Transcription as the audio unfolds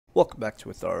Welcome back to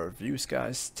with our reviews,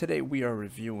 guys. Today we are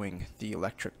reviewing the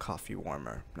electric coffee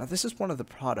warmer. Now this is one of the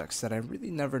products that I really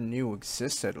never knew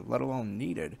existed, let alone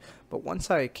needed, but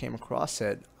once I came across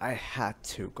it, I had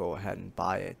to go ahead and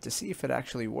buy it to see if it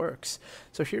actually works.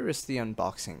 So here is the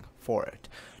unboxing for it.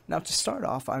 Now to start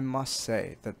off, I must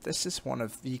say that this is one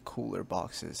of the cooler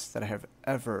boxes that I have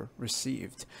ever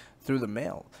received through the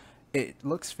mail. It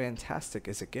looks fantastic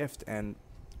as a gift, and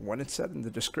when it said in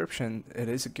the description it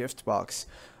is a gift box,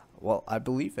 well, I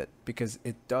believe it because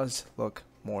it does look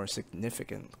more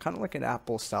significant, kind of like an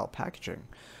Apple style packaging.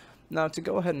 Now to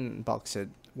go ahead and unbox it,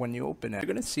 when you open it,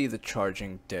 you're going to see the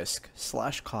charging disc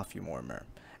slash coffee warmer.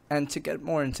 And to get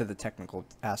more into the technical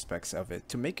aspects of it,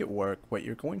 to make it work, what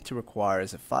you're going to require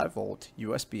is a 5-volt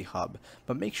USB hub,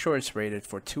 but make sure it's rated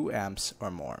for 2 amps or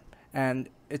more. And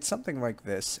it's something like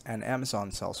this, and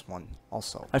Amazon sells one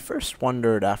also. I first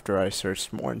wondered after I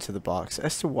searched more into the box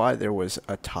as to why there was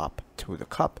a top to the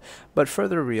cup, but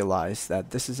further realized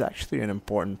that this is actually an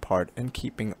important part in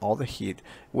keeping all the heat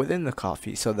within the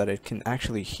coffee so that it can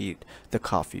actually heat the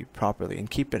coffee properly and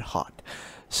keep it hot.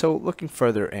 So looking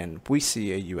further in, we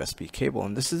see a USB cable,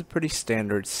 and this is a pretty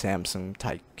standard Samsung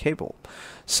type cable.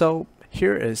 So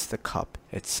here is the cup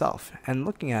itself, and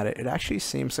looking at it, it actually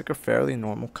seems like a fairly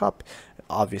normal cup.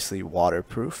 Obviously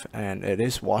waterproof, and it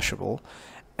is washable,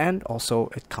 and also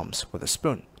it comes with a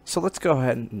spoon. So let's go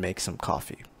ahead and make some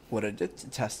coffee. What I did to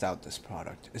test out this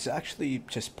product is actually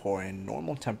just pour in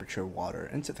normal temperature water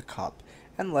into the cup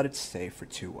and let it stay for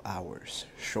 2 hours.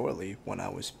 Shortly, when I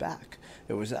was back,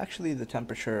 it was actually the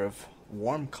temperature of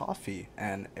warm coffee,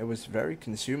 and it was very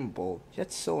consumable,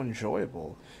 yet still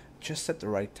enjoyable, just at the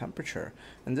right temperature,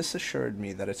 and this assured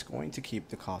me that it's going to keep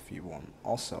the coffee warm.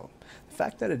 Also, the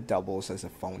fact that it doubles as a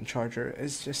phone charger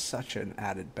is just such an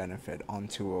added benefit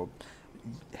onto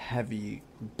a heavy,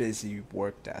 busy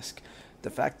work desk.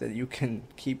 The fact that you can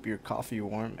keep your coffee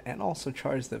warm and also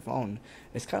charge the phone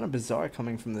is kind of bizarre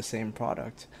coming from the same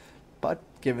product, but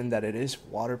given that it is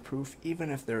waterproof, even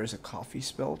if there is a coffee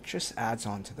spill, just adds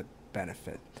on to the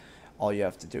benefit. All you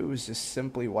have to do is just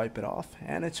simply wipe it off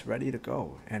and it's ready to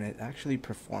go, and it actually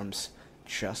performs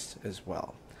just as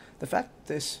well. The fact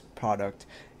that this product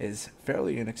is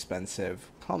fairly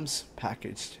inexpensive, comes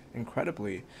packaged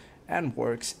incredibly, and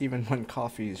works even when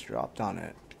coffee is dropped on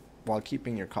it, while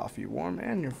keeping your coffee warm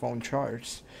and your phone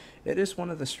charged. It is one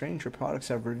of the stranger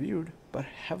products I've reviewed, but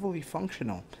heavily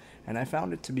functional, and I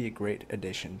found it to be a great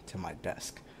addition to my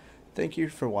desk. Thank you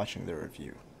for watching the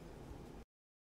review.